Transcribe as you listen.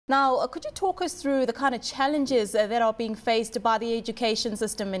Now, could you talk us through the kind of challenges that are being faced by the education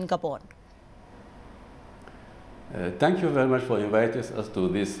system in Gabon? Thank you very much for inviting us to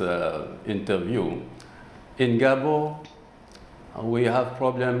this interview. In Gabon, we have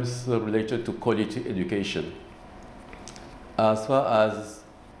problems related to quality education. As far as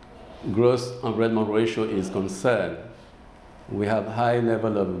gross enrollment ratio is concerned, we have high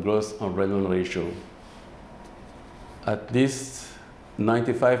level of gross enrollment ratio. At least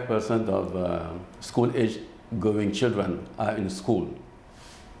 95% of school-age going children are in school.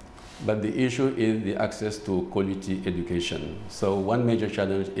 But the issue is the access to quality education. So one major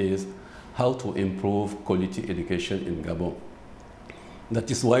challenge is how to improve quality education in Gabon. That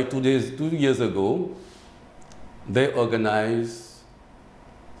is why 2 years ago, they organized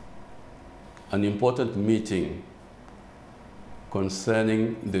an important meeting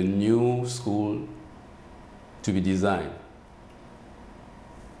concerning the new school to be designed.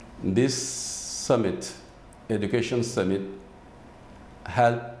 This summit, education summit,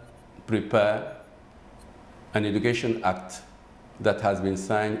 helped prepare an education act that has been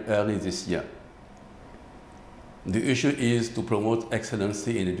signed early this year. The issue is to promote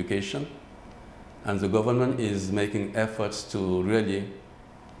excellency in education, and the government is making efforts to really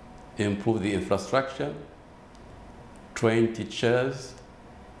improve the infrastructure, train teachers,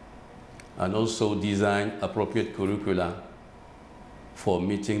 and also design appropriate curricula for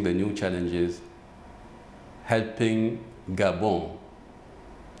meeting the new challenges, helping Gabon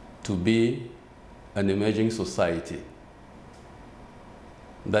to be an emerging society.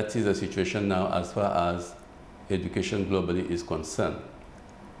 That is the situation now as far as education globally is concerned.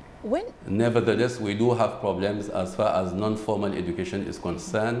 Nevertheless, we do have problems as far as non-formal education is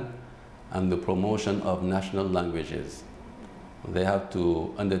concerned and the promotion of national languages. They have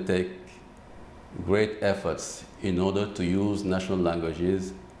to undertake great efforts in order to use national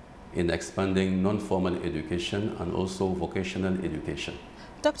languages in expanding non-formal education and also vocational education.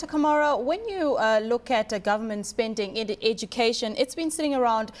 Dr. Kamara, when you look at government spending in education, it's been sitting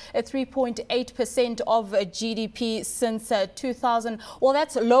around 3.8% of GDP since 2000. Well,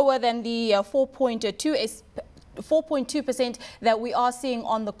 that's lower than the 4.2% that we are seeing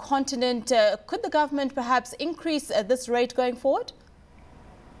on the continent. Could the government perhaps increase this rate going forward?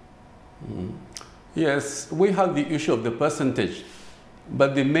 Yes, we have the issue of the percentage.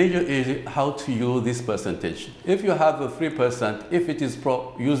 But the major is how to use this percentage. If you have a 3%, if it is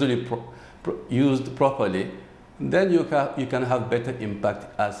used properly, then you can have better impact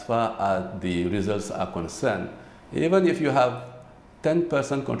as far as the results are concerned. Even if you have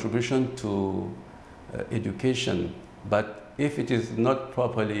 10% contribution to education, but if it is not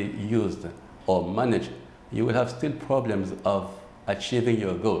properly used or managed, you will have still problems of achieving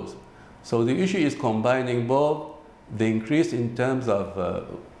your goals. So the issue is combining both the increase in terms of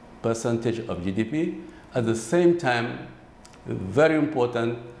percentage of GDP, at the same time, very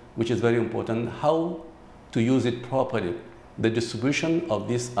important, which is very important, how to use it properly. The distribution of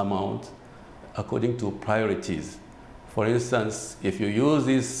this amount according to priorities. For instance, if you use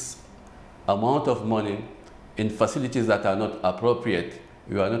this amount of money in facilities that are not appropriate,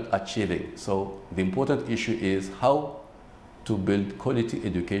 you are not achieving. So the important issue is how to build quality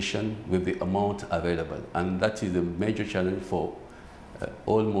education with the amount available. And that is a major challenge for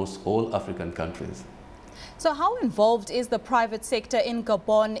almost all African countries. So how involved is the private sector in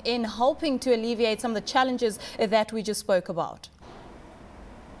Gabon in helping to alleviate some of the challenges that we just spoke about?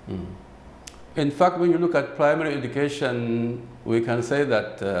 In fact, when you look at primary education, we can say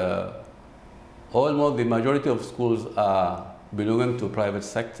that almost the majority of schools are belonging to private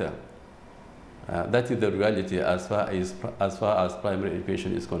sector. That is the reality as far as primary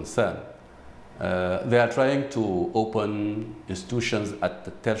education is concerned. They are trying to open institutions at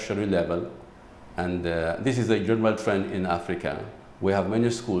the tertiary level, and this is a general trend in Africa. We have many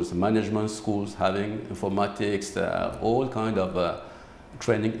schools, management schools having informatics, all kind of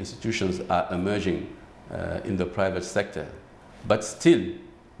training institutions are emerging in the private sector. But still,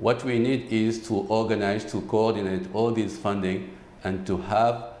 what we need is to organize, to coordinate all these funding and to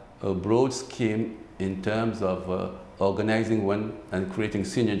have a broad scheme in terms of organizing one and creating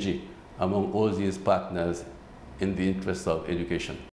synergy among all these partners in the interest of education.